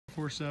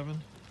4.7.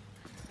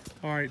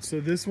 All right, so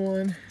this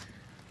one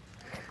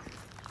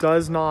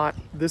does not,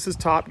 this is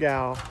top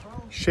gal.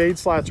 Shade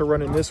slats are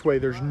running this way.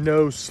 There's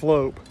no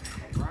slope.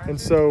 And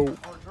so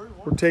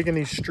we're taking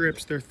these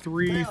strips. They're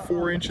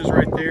 3-4 inches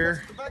right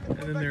there. And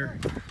then they're,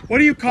 what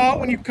do you call it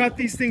when you cut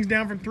these things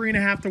down from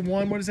 3.5 to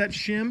 1? What is that,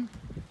 shim?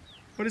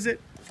 What is it?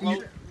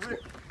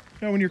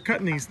 No, when you're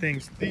cutting these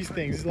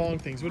these long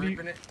things. What do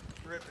you?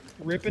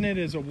 Ripping it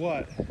is a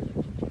what?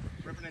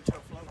 Ripping into a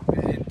flow.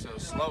 Into a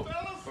slope,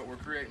 but we're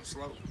creating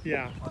slope.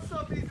 Yeah.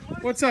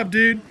 What's up,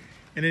 dude?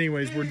 And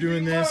anyways, we're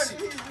doing this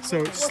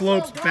so it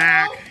slopes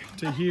back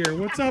to here.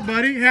 What's up,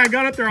 buddy? Hey, I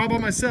got up there all by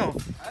myself.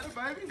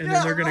 And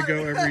then they're gonna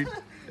go every.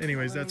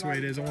 Anyways, that's the way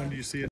it is. I wanted you to see it.